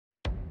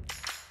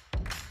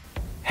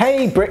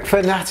Hey brick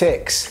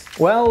fanatics!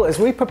 Well, as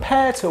we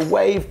prepare to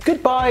wave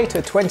goodbye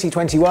to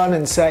 2021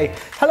 and say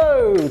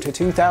hello to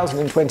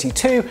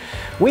 2022,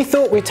 we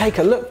thought we'd take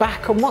a look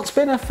back on what's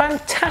been a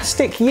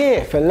fantastic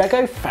year for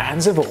LEGO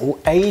fans of all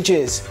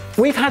ages.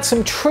 We've had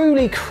some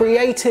truly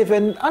creative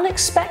and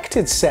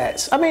unexpected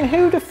sets. I mean,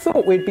 who'd have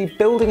thought we'd be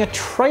building a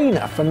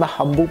trainer from the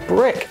humble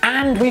brick?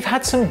 And we've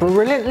had some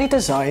brilliantly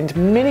designed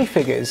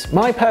minifigures.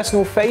 My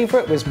personal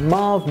favourite was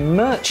Marv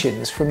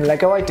Merchants from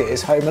LEGO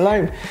Ideas Home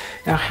Alone.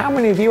 Now, how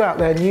many of you out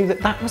there knew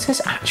that that was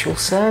his actual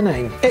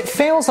surname? It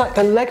feels like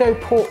the LEGO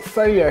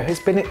portfolio has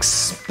been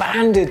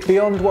expanded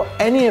beyond what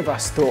any of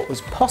us thought was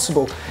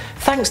possible,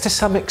 thanks to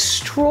some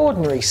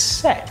extraordinary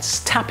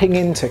sets tapping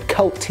into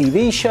cult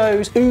TV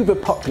shows, uber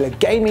popular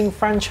gaming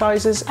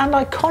franchises, and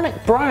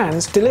iconic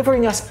brands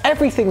delivering us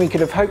everything we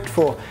could have hoped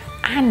for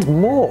and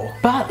more.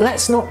 But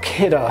let's not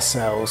kid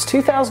ourselves,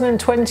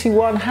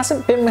 2021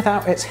 hasn't been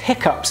without its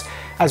hiccups,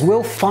 as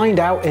we'll find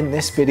out in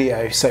this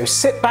video. So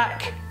sit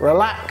back,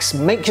 relax,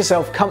 make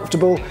yourself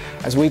comfortable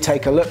as we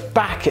take a look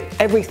back at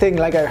everything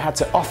LEGO had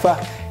to offer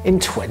in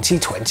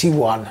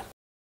 2021.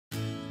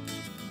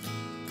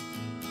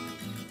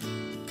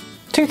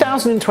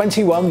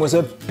 2021 was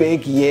a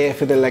big year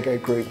for the LEGO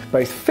Group,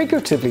 both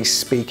figuratively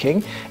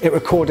speaking. It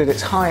recorded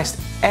its highest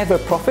ever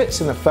profits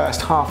in the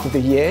first half of the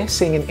year,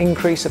 seeing an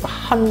increase of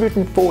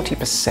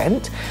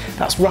 140%.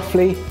 That's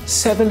roughly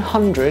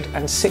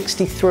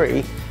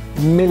 £763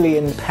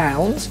 million.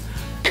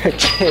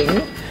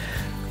 Ka-ching!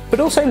 But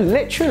also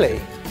literally,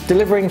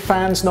 delivering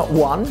fans not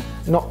one,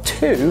 not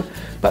two,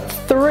 but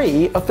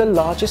three of the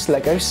largest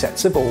LEGO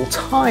sets of all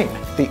time.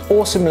 The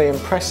awesomely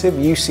impressive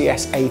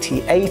UCS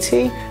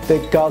 8080, the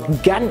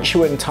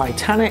gargantuan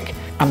Titanic,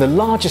 and the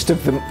largest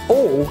of them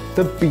all,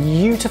 the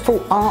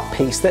beautiful art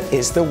piece that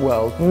is the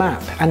world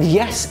map. And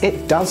yes,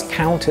 it does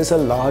count as a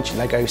large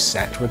LEGO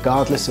set,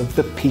 regardless of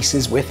the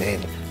pieces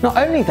within. Not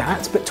only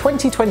that, but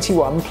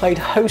 2021 played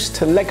host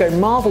to LEGO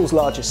Marvel's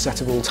largest set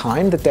of all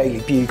time, the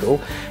Daily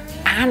Bugle,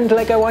 and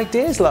LEGO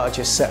Ideas'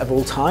 largest set of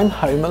all time,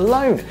 Home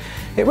Alone.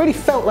 It really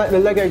felt like the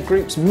LEGO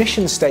Group's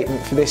mission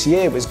statement for this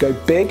year was go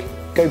big,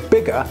 go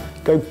bigger,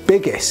 go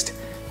biggest.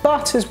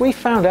 But as we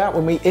found out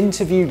when we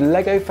interviewed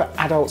LEGO for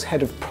Adults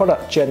head of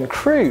product Jen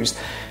Cruz,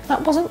 that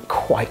wasn't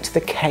quite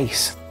the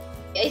case.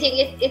 I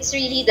think it's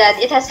really that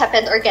it has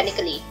happened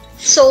organically.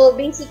 So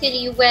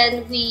basically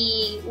when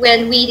we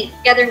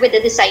together with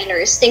the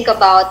designers think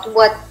about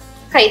what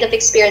kind of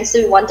experience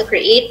do we want to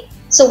create,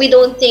 so we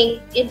don't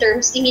think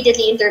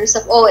immediately in terms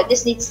of, oh,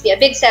 this needs to be a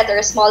big set or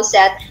a small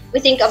set. We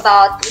think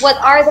about what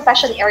are the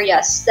passion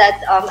areas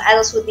that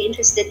adults would be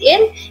interested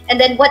in, and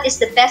then what is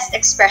the best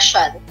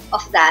expression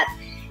of that.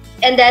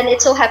 And then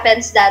it so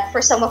happens that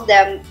for some of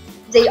them,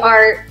 they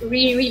are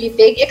really, really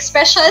big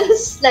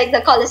expressions, like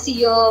the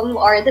Colosseum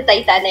or the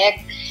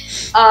Titanic,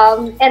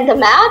 and the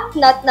map,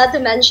 not to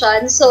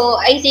mention. So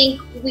I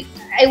think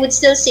I would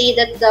still say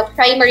that the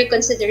primary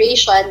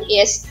consideration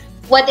is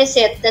what is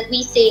it that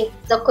we think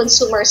the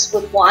consumers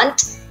would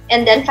want,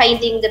 and then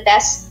finding the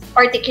best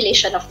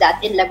articulation of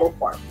that in LEGO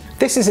form.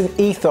 This is an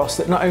ethos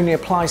that not only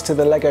applies to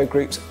the LEGO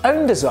Group's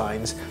own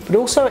designs, but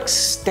also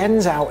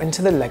extends out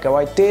into the LEGO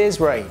Ideas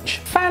range.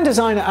 Fan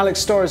designer Alex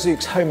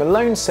Storozuk's Home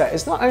Alone set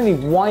is not only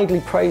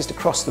widely praised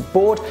across the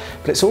board,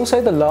 but it's also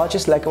the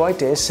largest LEGO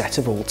Ideas set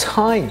of all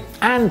time.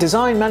 And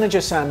design manager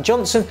Sam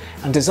Johnson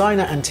and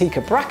designer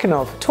Antika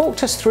Brakanov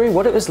talked us through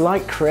what it was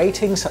like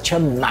creating such a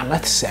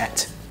mammoth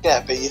set.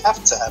 Yeah, but you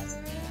have to have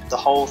the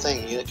whole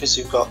thing, because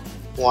you've got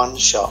one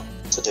shot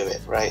to do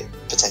it, right?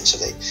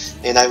 Potentially.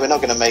 You know, we're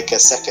not going to make a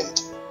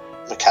second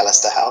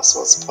McAllister house.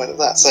 What's the point of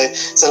that? So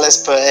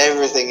let's put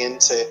everything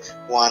into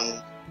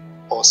one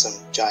awesome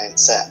giant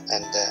set.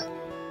 And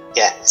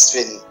yeah, it's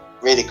been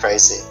really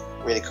crazy,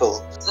 really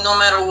cool. No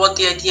matter what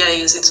the idea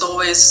is, it's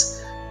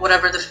always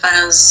whatever the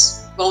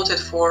fans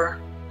voted for.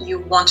 You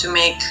want to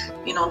make,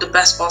 you know, the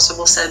best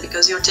possible set,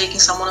 because you're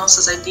taking someone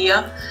else's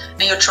idea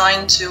and you're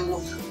trying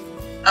to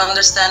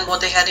understand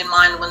what they had in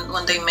mind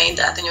when they made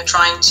that, and you're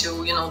trying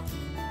to, you know,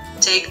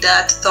 take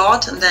that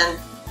thought and then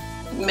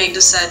make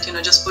the set, you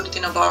know, just put it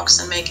in a box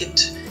and make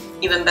it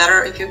even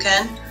better if you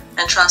can,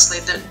 and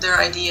translate their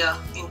idea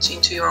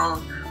into your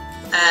own.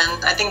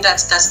 And I think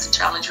that's the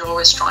challenge. You're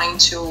always trying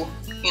to,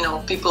 you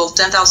know,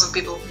 10,000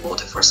 people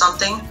voted for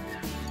something,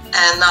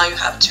 and now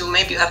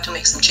maybe you have to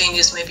make some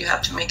changes, maybe you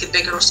have to make it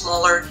bigger or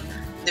smaller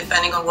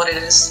depending on what it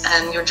is,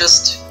 and you're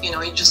just, you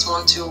know, you just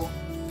want to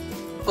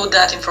put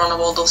that in front of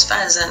all those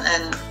fans,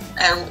 and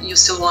you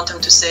still want them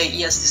to say,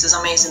 yes, this is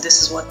amazing,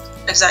 this is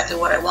exactly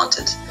what I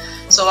wanted.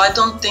 So I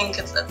don't think,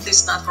 at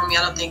least not for me,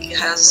 I don't think it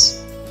has.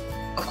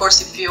 Of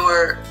course, if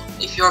you're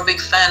a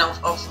big fan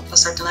of a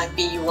certain IP,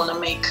 you want to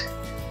make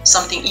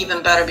something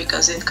even better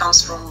because it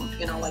comes from,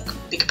 you know, like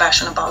big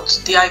passion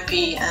about the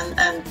IP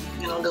and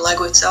you know, the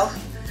Lego itself.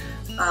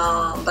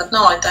 But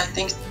no, I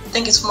think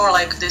it's more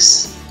like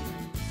this,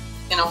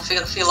 you know,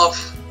 feel of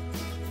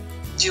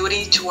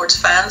duty towards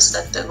fans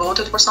that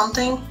voted for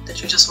something,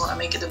 that you just want to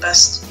make it the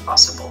best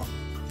possible.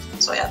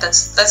 So yeah,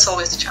 that's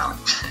always the challenge.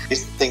 You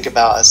think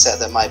about a set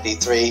that might be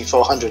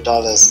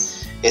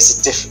 $300-400,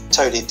 it's a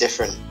totally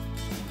different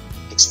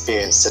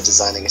experience to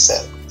designing a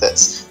set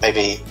that's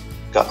maybe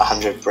got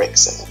 100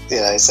 bricks in it, you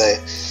know. So,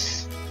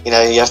 you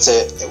know, you have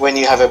to, when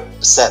you have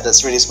a set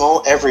that's really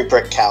small, every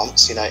brick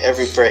counts, you know,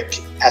 every brick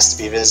has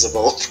to be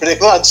visible pretty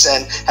much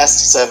and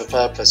has to serve a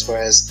purpose,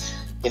 whereas,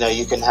 you know,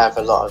 you can have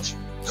a lot of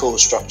cool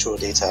structural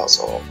details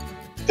or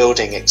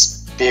building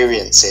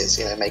experiences,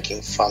 you know,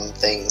 making fun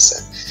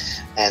things,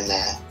 and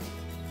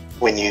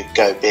when you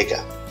go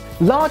bigger.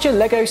 Larger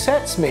Lego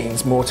sets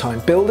means more time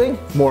building,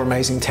 more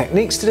amazing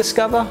techniques to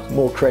discover,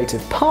 more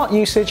creative part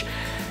usage,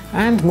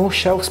 and more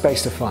shelf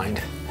space to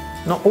find.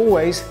 Not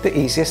always the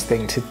easiest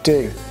thing to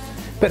do.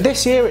 But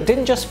this year it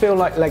didn't just feel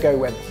like Lego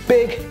went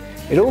big,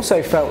 it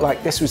also felt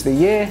like this was the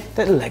year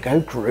that Lego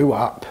grew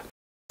up.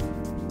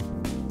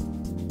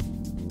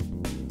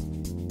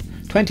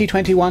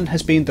 2021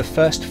 has been the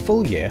first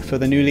full year for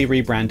the newly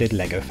rebranded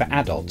Lego for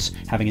Adults,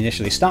 having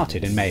initially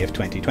started in May of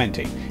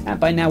 2020, and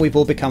by now we've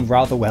all become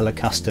rather well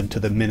accustomed to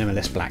the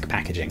minimalist black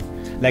packaging.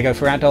 Lego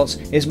for Adults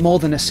is more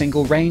than a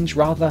single range,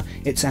 rather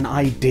it's an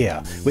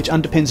idea, which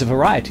underpins a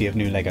variety of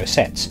new Lego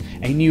sets,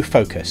 a new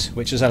focus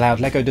which has allowed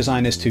Lego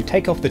designers to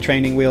take off the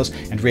training wheels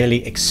and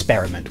really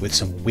experiment with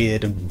some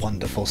weird and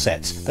wonderful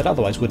sets that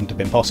otherwise wouldn't have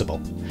been possible.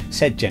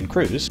 Said Jen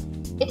Cruz,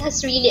 "It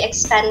has really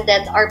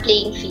expanded our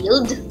playing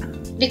field,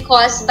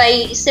 because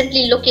by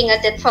simply looking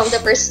at it from the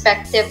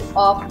perspective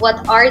of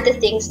what are the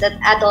things that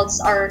adults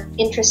are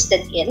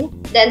interested in,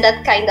 then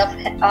that kind of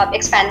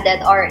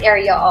expanded our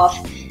area of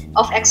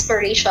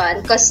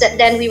exploration, because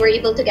then we were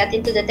able to get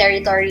into the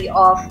territory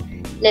of,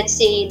 let's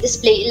say,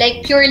 display,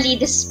 like purely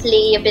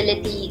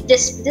displayability,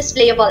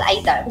 displayable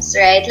items,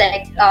 right?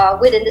 Like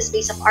within the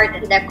space of art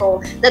and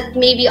deco that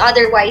maybe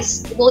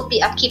otherwise won't be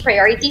a key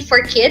priority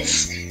for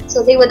kids.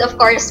 So they would, of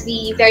course,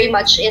 be very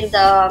much in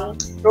the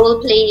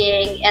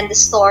role-playing and the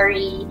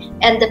story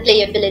and the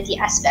playability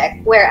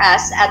aspect,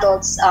 whereas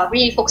adults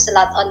really focus a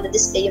lot on the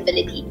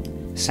displayability."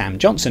 Sam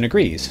Johnson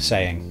agrees,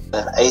 saying,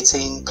 The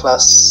 18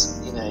 plus,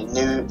 you know,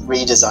 new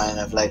redesign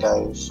of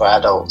Lego for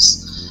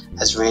adults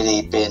has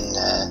really been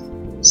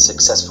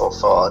successful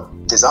for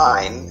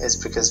design, is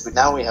because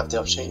now we have the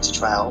opportunity to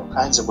try all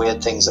kinds of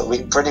weird things that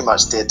we pretty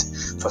much did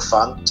for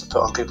fun to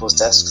put on people's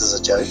desks as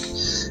a joke.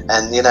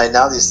 And, you know,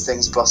 now these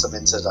things blossom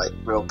into like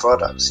real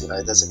products. You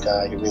know, there's a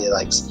guy who really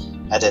likes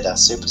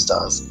Adidas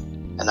Superstars,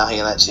 and now he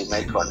can actually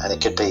make one, and it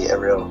could be a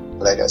real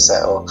Lego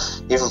set. Or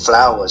even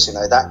flowers, you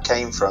know, that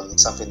came from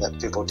something that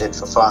people did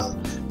for fun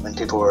when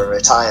people were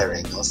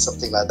retiring or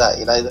something like that.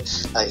 You know,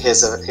 like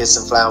here's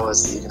some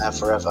flowers that you can have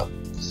forever.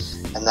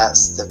 And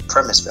that's the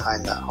premise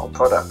behind that whole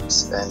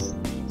product. And,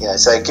 you know,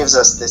 so it gives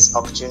us this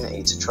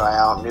opportunity to try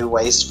out new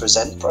ways to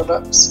present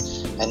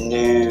products and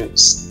new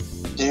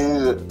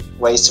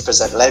ways to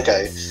present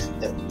Lego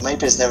that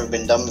maybe has never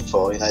been done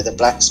before. You know, the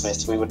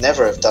blacksmith, we would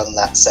never have done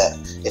that set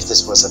if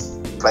this was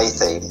a play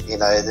theme, you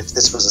know, if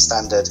this was a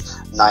standard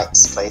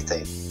knight's play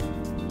theme.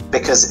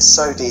 Because it's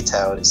so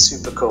detailed, it's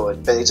super cool,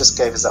 but it just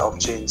gave us that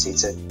opportunity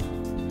to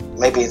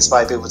maybe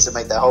inspire people to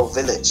make their whole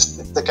village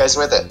that goes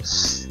with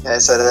it. Yeah,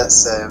 so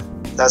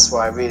that's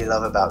what I really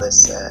love about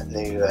this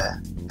new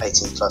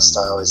 18 plus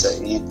style, is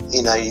that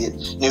you know,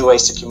 new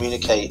ways to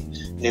communicate,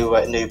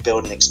 new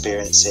building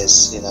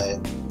experiences, you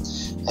know,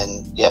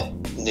 and yeah,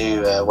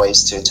 new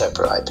ways to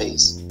interpret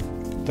IPs.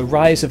 The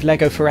rise of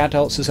Lego for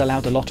Adults has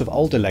allowed a lot of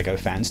older Lego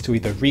fans to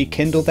either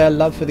rekindle their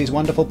love for these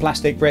wonderful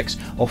plastic bricks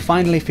or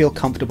finally feel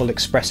comfortable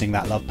expressing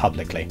that love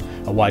publicly.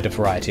 A wider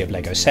variety of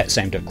Lego sets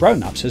aimed at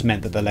grown-ups has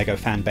meant that the Lego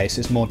fan base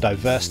is more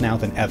diverse now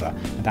than ever,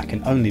 and that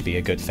can only be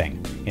a good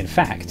thing. In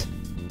fact,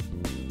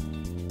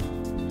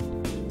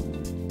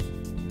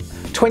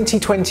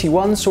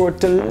 2021 saw a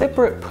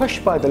deliberate push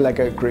by the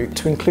Lego Group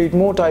to include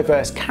more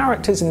diverse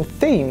characters and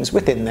themes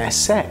within their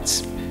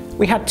sets.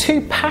 We had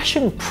two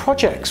passion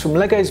projects from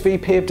Lego's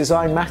VP of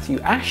Design Matthew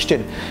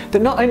Ashton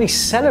that not only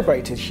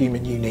celebrated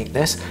human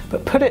uniqueness,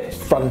 but put it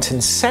front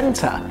and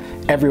centre.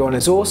 Everyone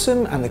is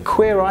Awesome and the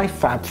Queer Eye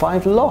Fab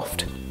 5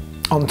 Loft.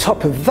 On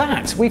top of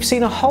that, we've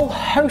seen a whole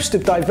host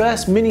of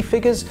diverse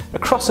minifigures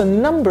across a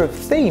number of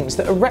themes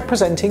that are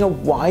representing a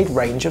wide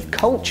range of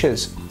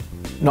cultures.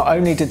 Not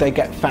only did they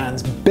get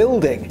fans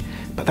building,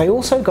 but they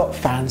also got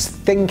fans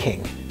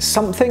thinking,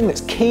 something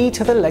that's key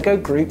to the Lego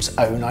Group's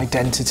own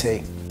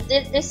identity.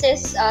 This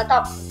is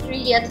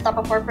really at the top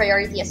of our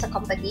priority as a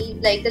company.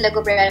 Like, the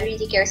Lego brand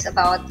really cares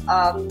about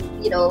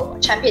you know,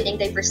 championing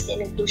diversity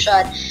and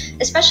inclusion,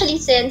 especially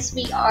since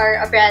we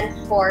are a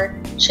brand for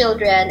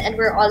children and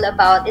we're all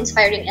about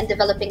inspiring and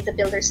developing the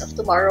builders of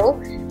tomorrow.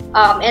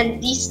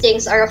 And these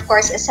things are, of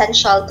course,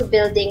 essential to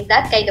building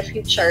that kind of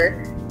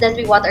future that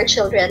we want our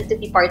children to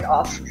be part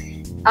of.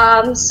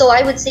 So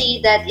I would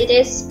say that it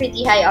is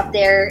pretty high up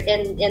there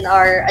in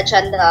our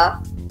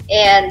agenda.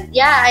 And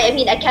yeah, I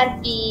mean, I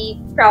can't be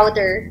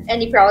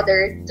any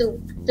prouder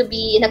to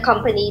be in a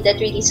company that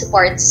really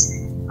supports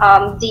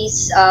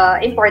these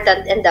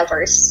important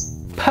endeavors.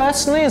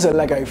 Personally, as a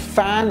Lego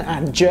fan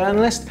and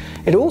journalist,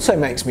 it also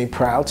makes me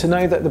proud to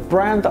know that the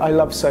brand that I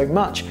love so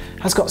much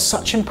has got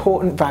such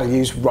important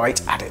values right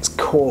at its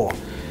core.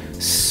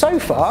 So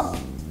far,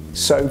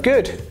 so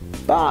good.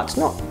 But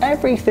not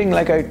everything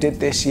LEGO did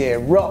this year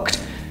rocked,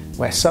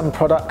 where some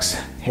products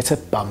hit a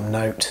bum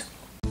note.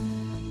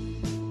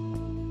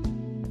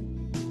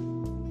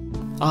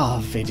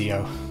 Ah,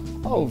 VIDIYO.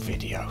 Oh,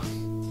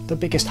 VIDIYO. The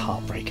biggest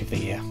heartbreak of the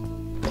year.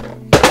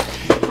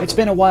 It's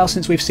been a while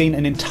since we've seen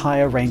an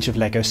entire range of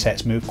LEGO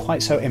sets move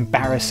quite so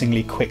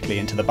embarrassingly quickly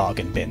into the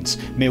bargain bins.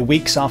 Mere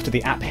weeks after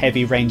the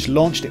app-heavy range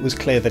launched, it was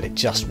clear that it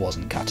just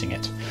wasn't cutting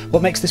it.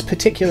 What makes this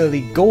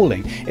particularly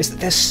galling is that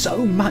there's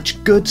so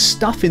much good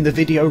stuff in the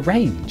VIDIYO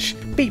range.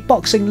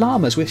 Beatboxing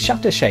llamas with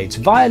shutter shades,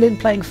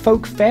 violin-playing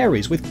folk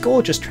fairies with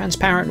gorgeous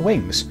transparent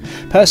wings.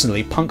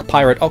 Personally, Punk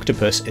Pirate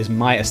Octopus is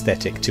my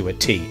aesthetic to a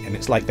T, and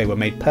it's like they were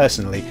made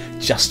personally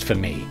just for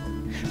me.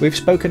 We've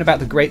spoken about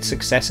the great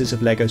successes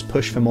of LEGO's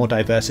push for more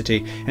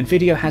diversity, and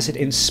VIDIYO has it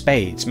in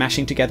spades,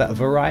 mashing together a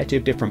variety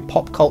of different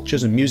pop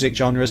cultures and music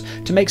genres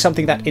to make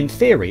something that, in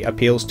theory,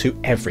 appeals to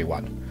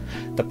everyone.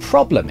 The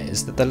problem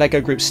is that the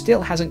LEGO Group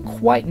still hasn't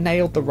quite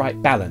nailed the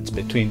right balance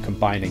between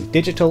combining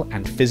digital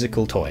and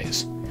physical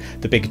toys.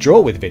 The big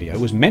draw with VIDIYO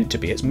was meant to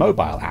be its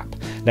mobile app.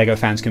 LEGO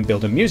fans can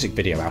build a music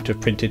video out of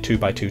printed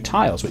 2x2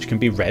 tiles which can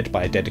be read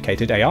by a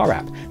dedicated AR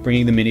app,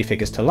 bringing the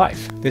minifigures to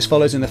life. This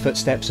follows in the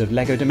footsteps of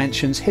LEGO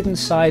Dimensions, Hidden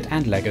Side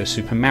and LEGO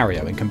Super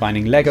Mario in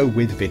combining LEGO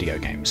with video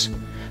games.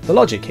 The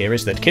logic here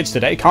is that kids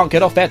today can't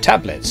get off their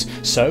tablets,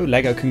 so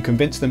LEGO can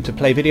convince them to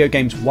play video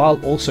games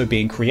while also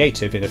being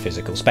creative in a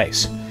physical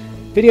space.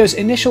 VIDIYO's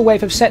initial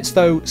wave of sets,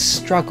 though,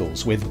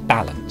 struggles with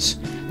balance.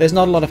 There's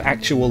not a lot of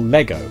actual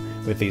LEGO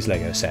with these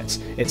LEGO sets,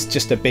 it's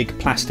just a big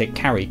plastic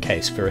carry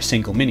case for a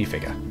single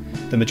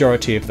minifigure. The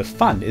majority of the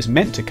fun is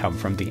meant to come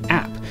from the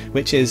app,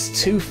 which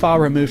is too far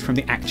removed from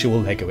the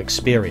actual LEGO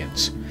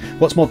experience.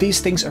 What's more,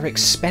 these things are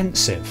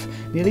expensive.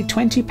 Nearly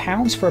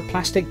 £20 for a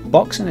plastic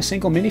box and a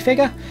single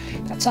minifigure?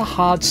 That's a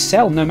hard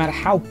sell no matter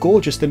how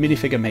gorgeous the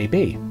minifigure may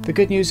be. The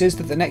good news is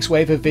that the next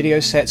wave of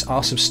VIDIYO sets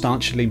are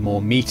substantially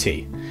more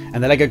meaty,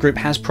 and the LEGO Group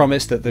has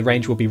promised that the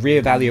range will be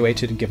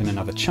re-evaluated and given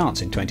another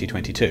chance in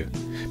 2022.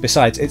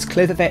 Besides, it's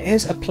clear that there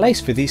is a place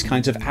for these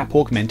kinds of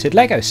app-augmented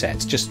LEGO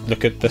sets. Just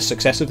look at the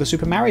success of the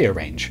Super Mario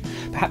range.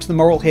 Perhaps the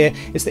moral here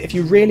is that if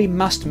you really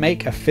must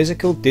make a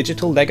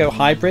physical-digital LEGO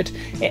hybrid,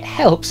 it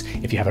helps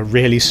if you have a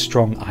really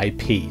strong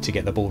IP to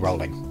get the ball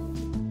rolling.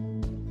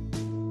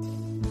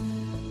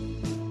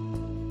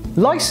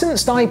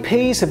 Licensed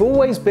IPs have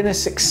always been a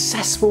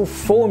successful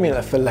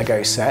formula for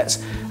LEGO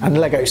sets, and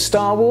LEGO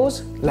Star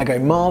Wars, LEGO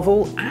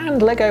Marvel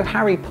and LEGO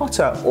Harry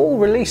Potter all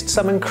released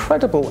some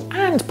incredible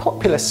and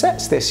popular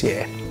sets this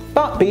year.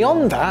 But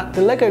beyond that,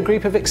 the LEGO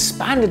Group have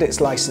expanded its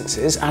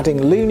licenses,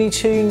 adding Looney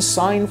Tunes,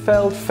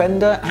 Seinfeld,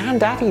 Fender and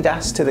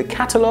Adidas to the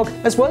catalogue,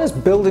 as well as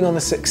building on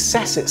the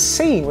success it's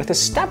seen with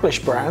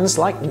established brands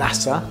like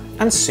NASA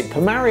and Super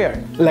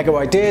Mario. LEGO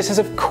Ideas has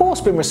of course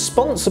been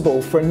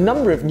responsible for a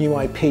number of new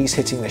IPs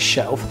hitting the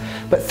shelf,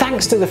 but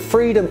thanks to the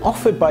freedom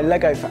offered by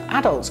LEGO for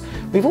adults,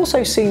 we've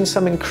also seen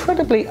some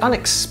incredibly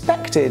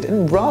unexpected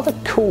and rather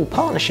cool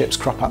partnerships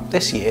crop up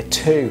this year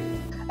too.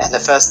 And the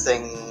first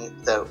thing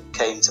that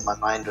came to my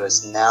mind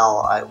was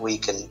now we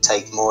can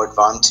take more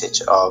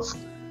advantage of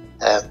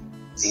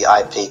the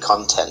IP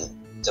content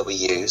that we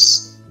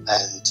use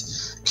and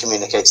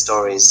communicate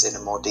stories in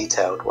a more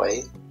detailed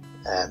way.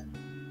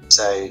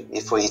 So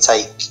if we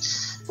take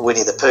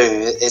Winnie the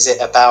Pooh, is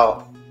it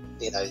about,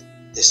 you know,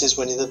 this is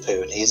Winnie the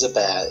Pooh and he's a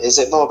bear? Is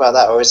it more about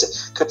that, or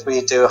could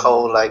we do a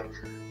whole like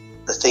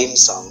the theme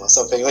song or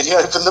something when you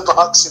open the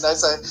box?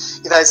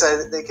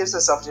 So it gives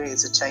us opportunity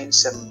to change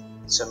some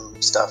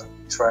stuff,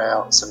 try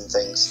out some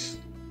things,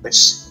 which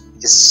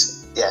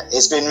is, yeah,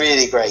 it's been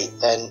really great.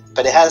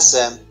 But it has,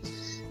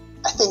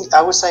 I think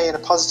I would say in a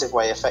positive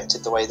way,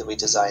 affected the way that we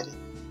design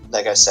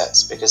LEGO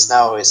sets, because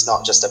now it's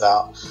not just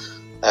about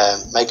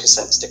make a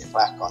set, stick a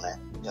plaque on it,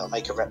 you know,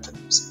 make a replica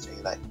of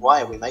something. Like,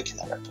 why are we making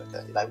that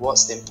replica? Like,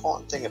 what's the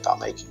important thing about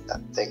making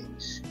that thing?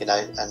 You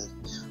know, and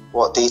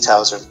what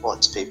details are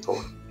important to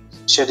people?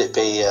 Should it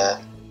be a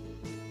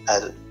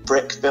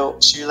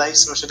brick-built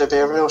shoelace, or should it be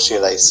a real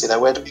shoelace? You know,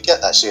 where do we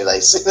get that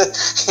shoelace?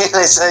 You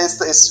know,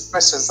 so it's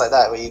questions like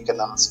that where you can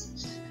ask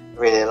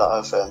really a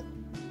lot of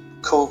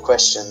cool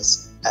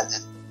questions and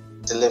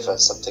deliver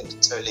something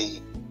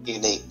totally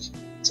unique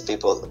to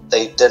people that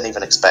they didn't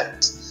even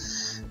expect.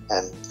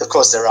 And of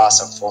course, there are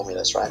some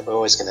formulas, right? We're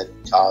always going to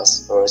do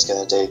cars, we're always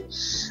going to do,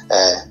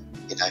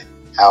 you know,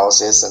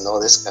 houses and all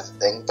this kind of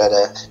thing. But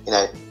you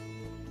know,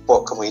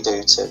 what can we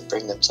do to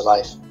bring them to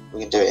life?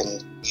 We can do it in a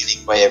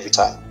unique way every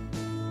time.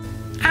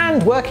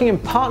 And working in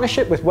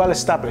partnership with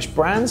well-established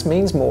brands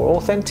means more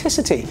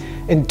authenticity,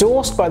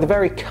 endorsed by the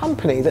very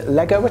company that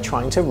LEGO are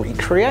trying to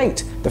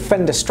recreate, the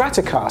Fender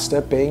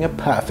Stratocaster being a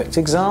perfect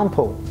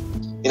example.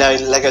 You know,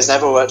 LEGO's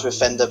never worked with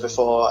Fender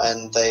before,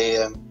 and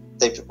they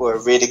were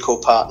a really cool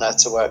partner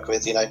to work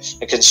with. You know,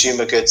 a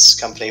consumer goods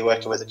company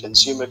working with a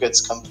consumer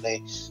goods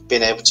company,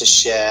 being able to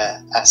share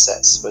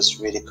assets was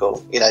really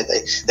cool. You know,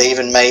 they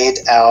even made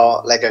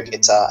our LEGO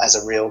guitar as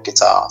a real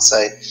guitar,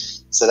 so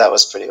that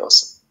was pretty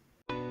awesome.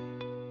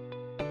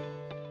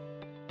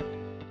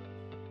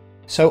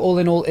 So all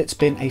in all, it's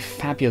been a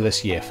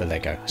fabulous year for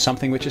LEGO,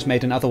 something which has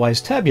made an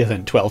otherwise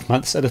turbulent 12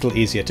 months a little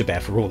easier to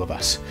bear for all of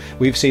us.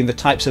 We've seen the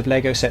types of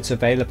LEGO sets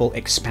available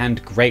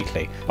expand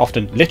greatly,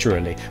 often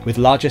literally, with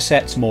larger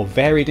sets, more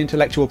varied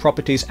intellectual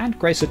properties and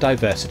greater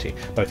diversity,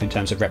 both in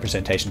terms of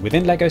representation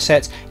within LEGO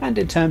sets and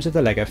in terms of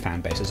the LEGO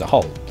fanbase as a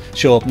whole.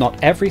 Sure, not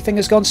everything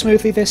has gone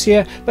smoothly this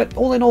year, but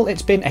all in all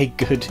it's been a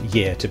good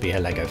year to be a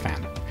LEGO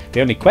fan. The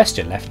only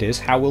question left is,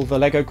 how will the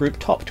LEGO Group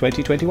top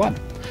 2021?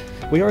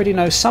 We already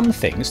know some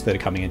things that are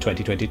coming in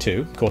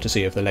 2022,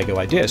 courtesy of the LEGO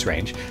Ideas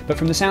range, but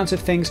from the sounds of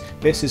things,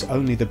 this is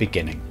only the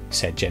beginning,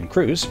 said Jen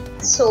Cruz.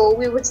 So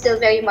we would still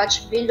very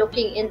much be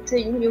looking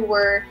into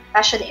newer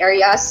fashion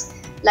areas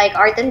like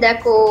art and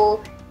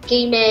deco,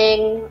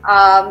 gaming,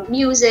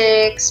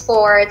 music,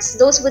 sports.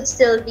 Those would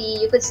still be,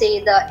 you could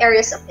say, the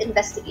areas of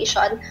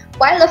investigation,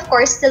 while of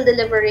course still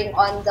delivering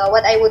on the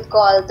what I would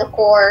call the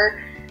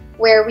core,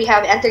 where we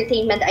have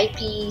entertainment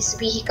IPs,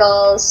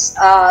 vehicles,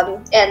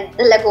 and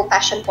the LEGO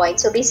passion point.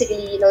 So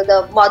basically,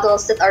 the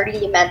models that are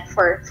really meant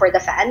for the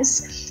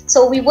fans.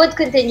 So we would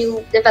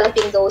continue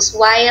developing those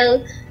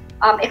while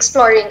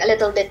exploring a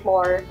little bit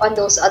more on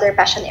those other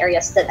passion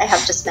areas that I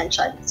have just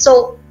mentioned.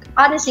 So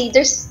honestly,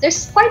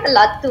 there's quite a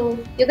lot to,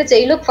 you could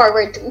say, look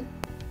forward to.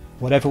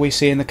 Whatever we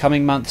see in the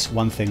coming months,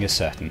 one thing is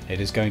certain,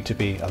 it is going to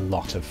be a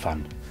lot of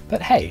fun.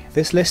 But hey,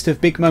 this list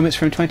of big moments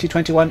from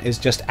 2021 is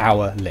just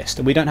our list,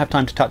 and we don't have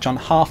time to touch on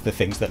half the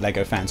things that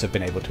LEGO fans have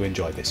been able to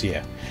enjoy this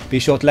year. Be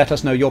sure to let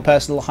us know your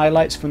personal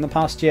highlights from the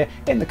past year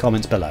in the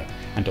comments below.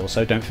 And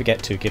also don't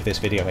forget to give this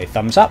video a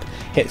thumbs up,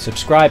 hit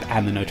subscribe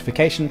and the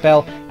notification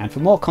bell, and for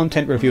more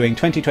content reviewing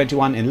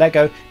 2021 in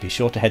LEGO, be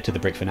sure to head to the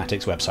Brick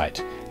Fanatics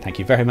website. Thank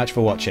you very much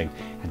for watching,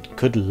 and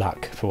good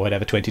luck for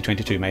whatever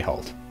 2022 may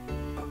hold.